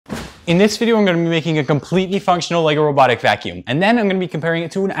In this video, I'm going to be making a completely functional Lego robotic vacuum, and then I'm going to be comparing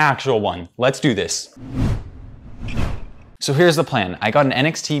it to an actual one. Let's do this. So here's the plan. I got an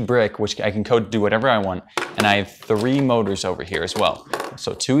NXT brick, which I can code to do whatever I want, and I have 3 motors over here as well.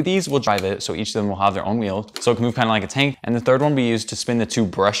 So 2 of these will drive it, so each of them will have their own wheel, so it can move kind of like a tank, and the 3rd one will be used to spin the 2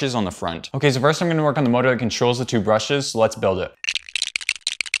 brushes on the front. Okay, so first I'm going to work on the motor that controls the 2 brushes, so let's build it.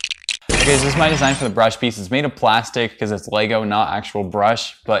 Okay, so this is my design for the brush piece. It's made of plastic because it's Lego, not actual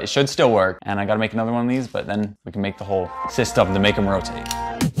brush, but it should still work. And I gotta make another one of these, but then we can make the whole system to make them rotate.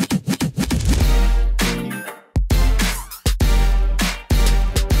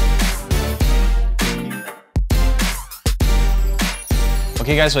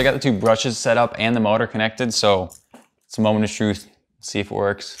 Okay guys, so I got the 2 brushes set up and the motor connected, so it's a moment of truth. Let's see if it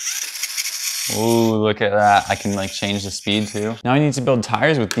works. Ooh, look at that. I can like change the speed too. Now I need to build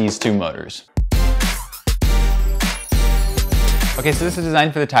tires with these 2 motors. Okay, so this is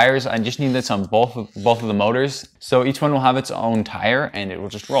designed for the tires. I just need this on both of the motors. So each one will have its own tire and it will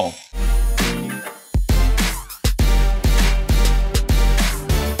just roll.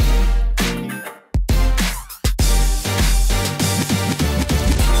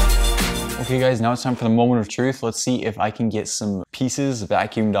 Okay guys, now it's time for the moment of truth. Let's see if I can get some pieces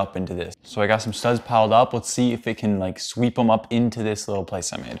vacuumed up into this. So I got some studs piled up. Let's see if it can like sweep them up into this little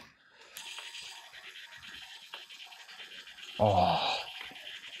place I made. Oh,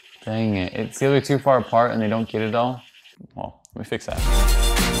 dang it. It's either too far apart and they don't get it all. Well, let me fix that.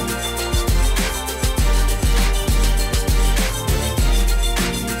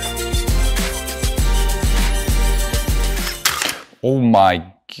 Oh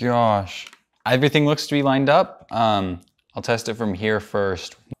my gosh. Everything looks to be lined up. I'll test it from here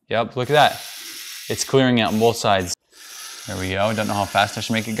first. Yep, look at that. It's clearing out on both sides. There we go. Don't know how fast I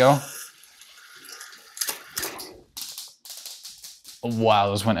should make it go. Wow,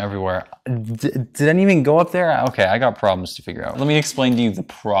 those went everywhere. Did any even go up there? Okay, I got problems to figure out. Let me explain to you the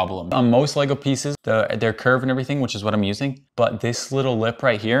problem. On most Lego pieces, they're curved and everything, which is what I'm using. But this little lip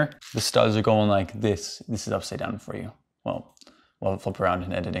right here, the studs are going like this. This is upside down for you. Well, flip around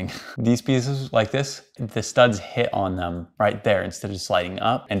in editing. These pieces like this, the studs hit on them right there instead of sliding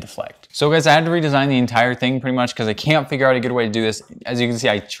up and deflect. So guys, I had to redesign the entire thing pretty much because I can't figure out a good way to do this. As you can see,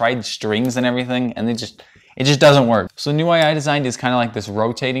 I tried strings and everything and it just doesn't work. So the new way I designed is kind of like this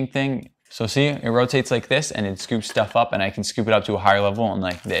rotating thing. So see, it rotates like this and it scoops stuff up and I can scoop it up to a higher level and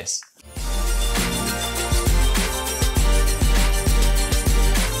like this.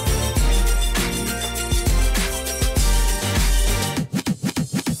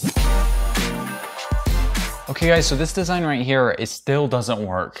 Okay guys, so this design right here, it still doesn't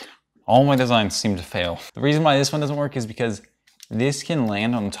work. All my designs seem to fail. The reason why this one doesn't work is because this can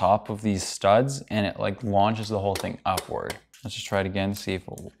land on top of these studs and it like launches the whole thing upward. Let's just try it again, see if it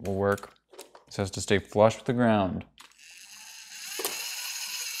will work. It says to stay flush with the ground.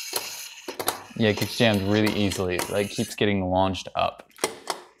 Yeah, it gets jammed really easily. It like keeps getting launched up.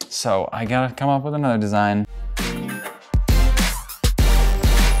 So I gotta come up with another design.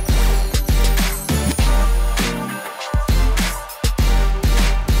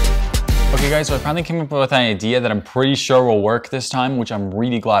 Okay guys, so I finally came up with an idea that I'm pretty sure will work this time, which I'm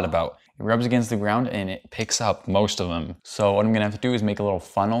really glad about. It rubs against the ground and it picks up most of them. So what I'm gonna have to do is make a little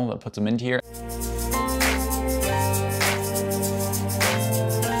funnel that puts them into here.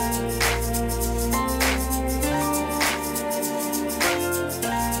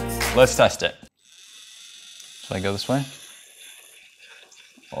 Let's test it. Should I go this way?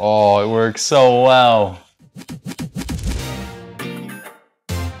 Oh, it works so well.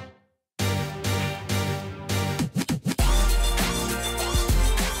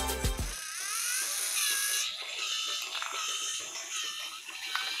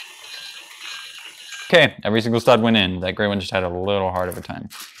 Okay, every single stud went in. That gray one just had a little hard of a time.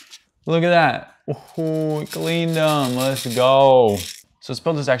 Look at that. Oh, it cleaned them. Let's go. So this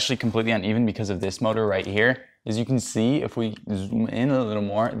build is actually completely uneven because of this motor right here. As you can see, if we zoom in a little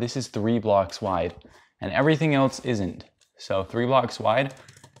more, this is 3 blocks wide and everything else isn't. So 3 blocks wide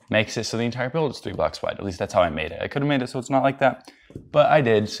makes it so the entire build is 3 blocks wide. At least that's how I made it. I could have made it so it's not like that, but I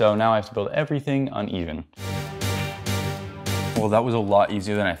did. So now I have to build everything uneven. Well, that was a lot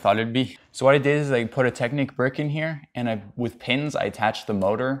easier than I thought it'd be. So what I did is I put a Technic brick in here and with pins, I attached the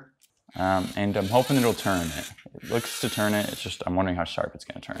motor and I'm hoping it'll turn it. It looks to turn it, it's just, I'm wondering how sharp it's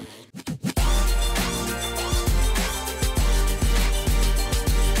gonna turn.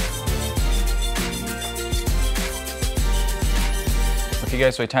 Okay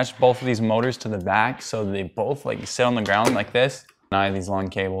guys, so I attached both of these motors to the back so they both like sit on the ground like this. Now I have these long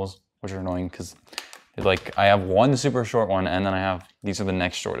cables, which are annoying because Like I have one super short one, and then these are the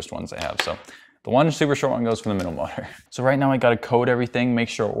next shortest ones I have. So the one super short one goes for the middle motor. So right now I gotta code everything, make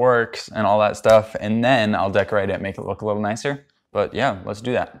sure it works and all that stuff, and then I'll decorate it, make it look a little nicer. But yeah, let's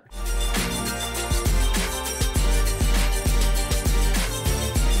do that.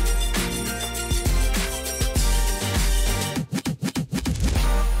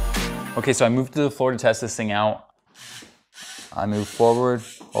 Okay, so I moved to the floor to test this thing out. I move forward,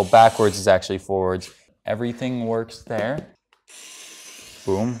 well, backwards is actually forwards. Everything works there.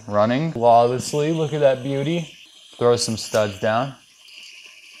 Boom, running flawlessly, look at that beauty. Throw some studs down.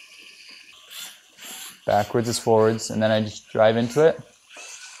 Backwards is forwards, and then I just drive into it.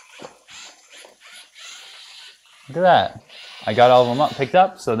 Look at that. I got all of them up, picked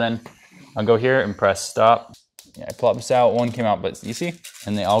up, so then I'll go here and press stop. Yeah, I plop this out, one came out, but you see?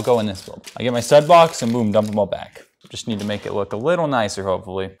 And they all go in this build. I get my stud box and boom, dump them all back. Just need to make it look a little nicer,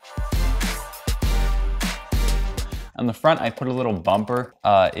 hopefully. On the front, I put a little bumper.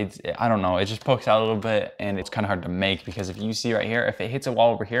 I don't know, it just pokes out a little bit and it's kind of hard to make because if you see right here, if it hits a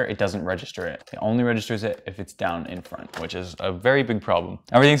wall over here, it doesn't register it. It only registers it if it's down in front, which is a very big problem.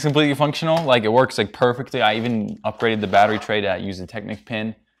 Everything's completely functional, like it works like perfectly. I even upgraded the battery tray to use a Technic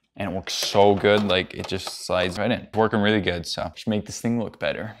pin and it works so good, like it just slides right in. It's working really good, so just make this thing look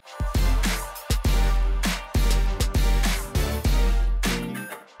better.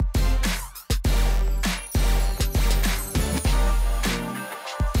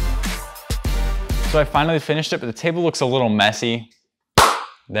 So I finally finished it, but the table looks a little messy.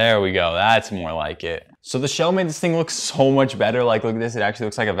 There we go, that's more like it. So the shell made this thing look so much better. Like look at this, it actually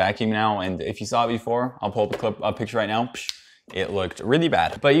looks like a vacuum now. And if you saw it before, I'll pull up a picture right now. It looked really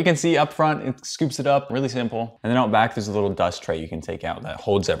bad. But you can see up front, it scoops it up, really simple. And then out back, there's a little dust tray you can take out that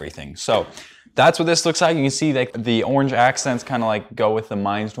holds everything. So that's what this looks like. You can see like the orange accents kind of like go with the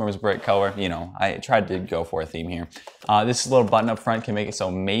Mindstorm's brick color. You know, I tried to go for a theme here. This little button up front can make it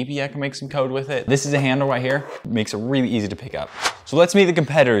so maybe I can make some code with it. This is a handle right here. It makes it really easy to pick up. So let's meet the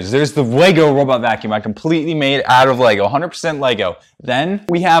competitors. There's the Lego robot vacuum. I completely made out of Lego, 100% Lego. Then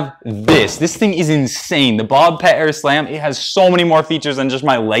we have this. This thing is insane. The PetHair Slam. It has so many more features than just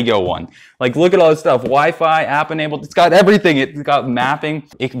my Lego one. Like look at all this stuff. Wi-Fi, app enabled. It's got everything. It's got mapping.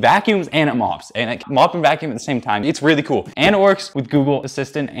 It vacuums and it mops. And it can mop and vacuum at the same time. It's really cool. And it works with Google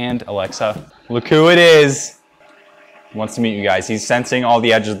Assistant and Alexa. Look who it is. He wants to meet you guys. He's sensing all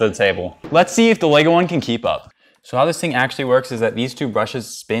the edges of the table. Let's see if the Lego one can keep up. So how this thing actually works is that these two brushes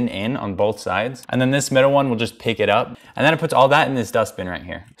spin in on both sides, and then this middle one will just pick it up, and then it puts all that in this dustbin right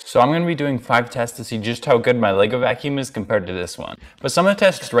here. So I'm gonna be doing 5 tests to see just how good my Lego vacuum is compared to this one. But some of the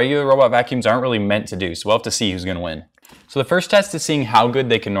tests regular robot vacuums aren't really meant to do, so we'll have to see who's gonna win. So the first test is seeing how good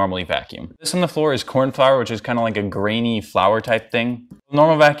they can normally vacuum. This on the floor is corn flour, which is kind of like a grainy flour type thing.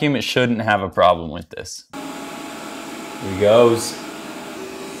 Normal vacuum, it shouldn't have a problem with this. Here he goes.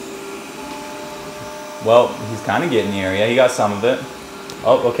 Well, he's kind of getting the area. He got some of it.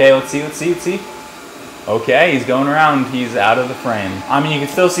 Oh, okay, let's see. Okay, he's going around. He's out of the frame. I mean, you can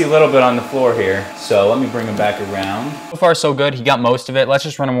still see a little bit on the floor here. So let me bring him back around. So far, so good. He got most of it. Let's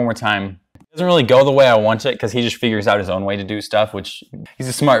just run him one more time. It doesn't really go the way I want it because he just figures out his own way to do stuff, which he's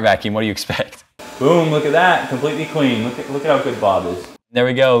a smart vacuum. What do you expect? Boom, look at that. Completely clean. Look at how good Bob is. There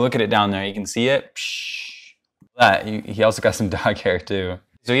we go. Look at it down there. You can see it. Psh, that. He also got some dog hair too.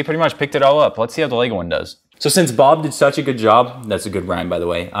 So he pretty much picked it all up. Let's see how the Lego one does. So since Bob did such a good job, that's a good rhyme by the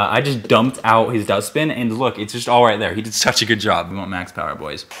way, I just dumped out his dustbin and look, it's just all right there. He did such a good job. We want max power,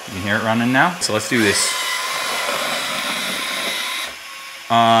 boys. You can hear it running now? So let's do this.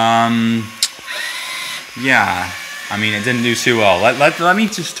 Yeah, I mean, it didn't do too well. Let me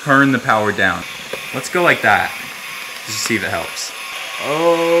just turn the power down. Let's go like that, just to see if it helps.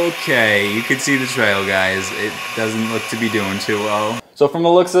 Okay, you can see the trail, guys. It doesn't look to be doing too well. So from the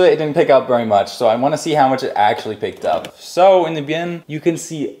looks of it, it didn't pick up very much. So I want to see how much it actually picked up. So in the bin, you can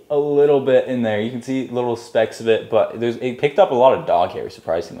see a little bit in there. You can see little specks of it, but it picked up a lot of dog hair,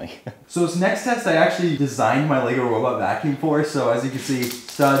 surprisingly. So this next test, I actually designed my Lego robot vacuum for. So as you can see,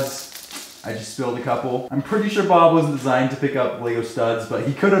 studs, I just spilled a couple. I'm pretty sure Bob wasn't designed to pick up Lego studs, but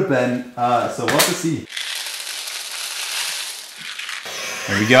he could have been. So we'll have to see.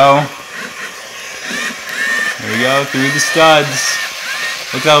 There we go. There we go, through the studs.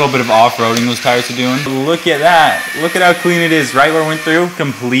 Look at that little bit of off-roading those tires are doing. Look at that. Look at how clean it is. Right where it went through,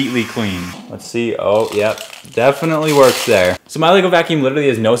 completely clean. Let's see. Oh, yep. Definitely works there. So my Lego vacuum literally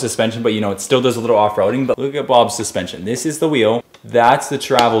has no suspension, but you know, it still does a little off-roading. But look at Bob's suspension. This is the wheel. That's the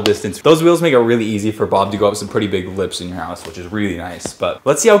travel distance. Those wheels make it really easy for Bob to go up some pretty big lips in your house, which is really nice. But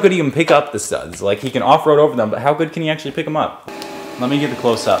let's see how good he can pick up the studs. Like, he can off-road over them, but how good can he actually pick them up? Let me get the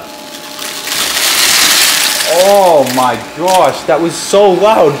close-up. Oh my gosh, that was so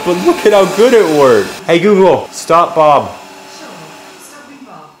loud, but look at how good it worked. Hey Google, stop Bob.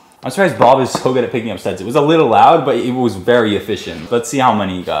 I'm surprised Bob is so good at picking up studs. It was a little loud, but it was very efficient. Let's see how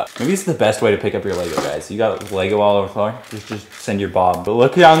many you got. Maybe it's the best way to pick up your Lego, guys. You got Lego all over the floor, just send your Bob. But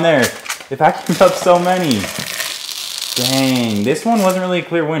look down there, it vacuumed up so many. Dang, this one wasn't really a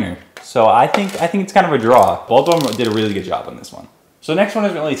clear winner. So I think it's kind of a draw. Both of them did a really good job on this one. So next one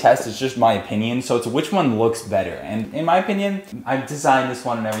isn't really a test, it's just my opinion. So it's which one looks better. And in my opinion, I've designed this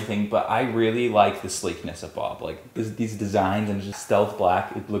one and everything, but I really like the sleekness of Bob. Like these designs and just stealth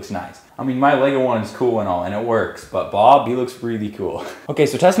black, it looks nice. I mean, my Lego one is cool and all, and it works, but Bob, he looks really cool. Okay,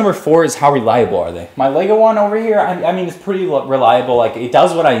 so test number 4 is how reliable are they? My Lego one over here, I mean, it's pretty reliable. Like it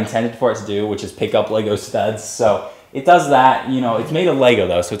does what I intended for it to do, which is pick up Lego studs. So it does that, you know, it's made of Lego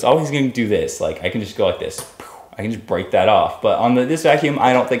though, so it's always gonna do this. Like I can just go like this. I can just break that off. But on this vacuum,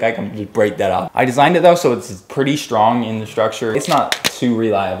 I don't think I can just break that off. I designed it though, so it's pretty strong in the structure. It's not too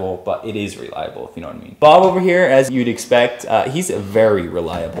reliable, but it is reliable, if you know what I mean. Bob over here, as you'd expect, he's very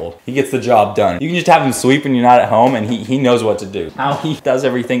reliable. He gets the job done. You can just have him sweep when you're not at home, and he knows what to do. How he does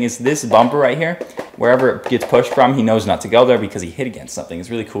everything is this bumper right here. Wherever it gets pushed from, he knows not to go there because he hit against something. It's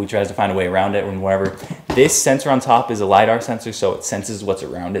really cool. He tries to find a way around it and whatever. This sensor on top is a LiDAR sensor, so it senses what's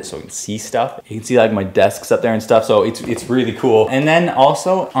around it, so it can see stuff. You can see like my desks up there and stuff, so it's really cool. And then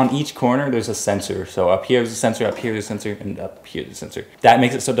also on each corner, there's a sensor. So up here there's a sensor, up here there's a sensor, and up here there's a sensor. That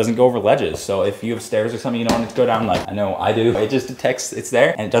makes it so it doesn't go over ledges. So if you have stairs or something you don't want it to go down, like I know I do, it just detects it's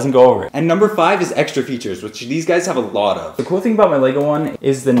there and it doesn't go over it. And number 5 is extra features, which these guys have a lot of. The cool thing about my Lego one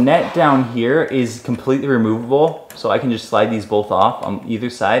is the net down here is completely removable. So I can just slide these both off on either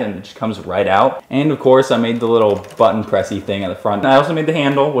side and it just comes right out. And of course I made the little button pressy thing at the front. And I also made the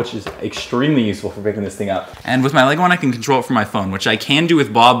handle, which is extremely useful for picking this thing up. And with my Lego one, I can control it from my phone, which I can do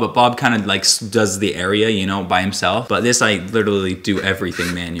with Bob, but Bob kind of like does the area, you know, by himself. But this, I literally do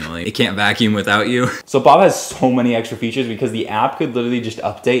everything manually. It can't vacuum without you. So Bob has so many extra features because the app could literally just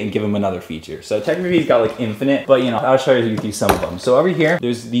update and give him another feature. So technically he's got like infinite, but you know, I'll share with you some of them. So over here,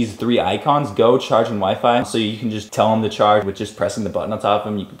 there's these 3 icons, go, charge, and Wi-Fi. So you can just tell him to charge with just pressing the button on top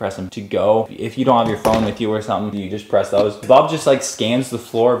of him. You can press him to go. If you don't have your phone with you or something, you just press those. Bob just like scans the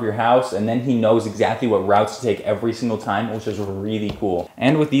floor of your house and then he knows exactly what routes to take every single time, which is really cool.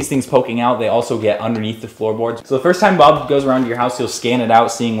 And with these things poking out, they also get underneath the floorboards. So the first time Bob goes around your house, he'll scan it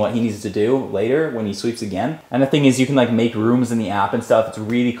out, seeing what he needs to do later when he sweeps again. And the thing is, you can like make rooms in the app and stuff. It's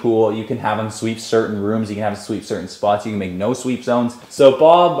really cool. You can have him sweep certain rooms. You can have him sweep certain spots. You can make no sweep zones. So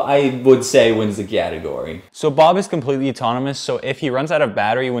Bob, I would say, wins the category. So Bob is completely autonomous. So if he runs out of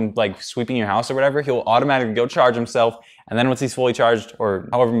battery when like sweeping your house or whatever, he'll automatically go charge himself. And then once he's fully charged, or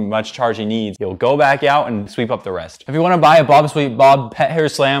however much charge he needs, he'll go back out and sweep up the rest. If you want to buy a bObsweep Bob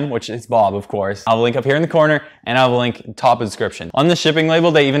PetHair Slam, which is Bob, of course, I'll link up here in the corner, and I'll link top of the description. On the shipping label,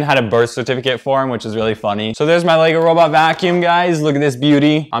 they even had a birth certificate for him, which is really funny. So there's my Lego robot vacuum, guys. Look at this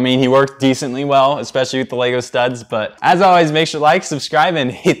beauty. I mean, he worked decently well, especially with the Lego studs. But as always, make sure to like, subscribe, and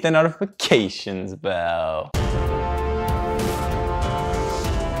hit the notifications bell.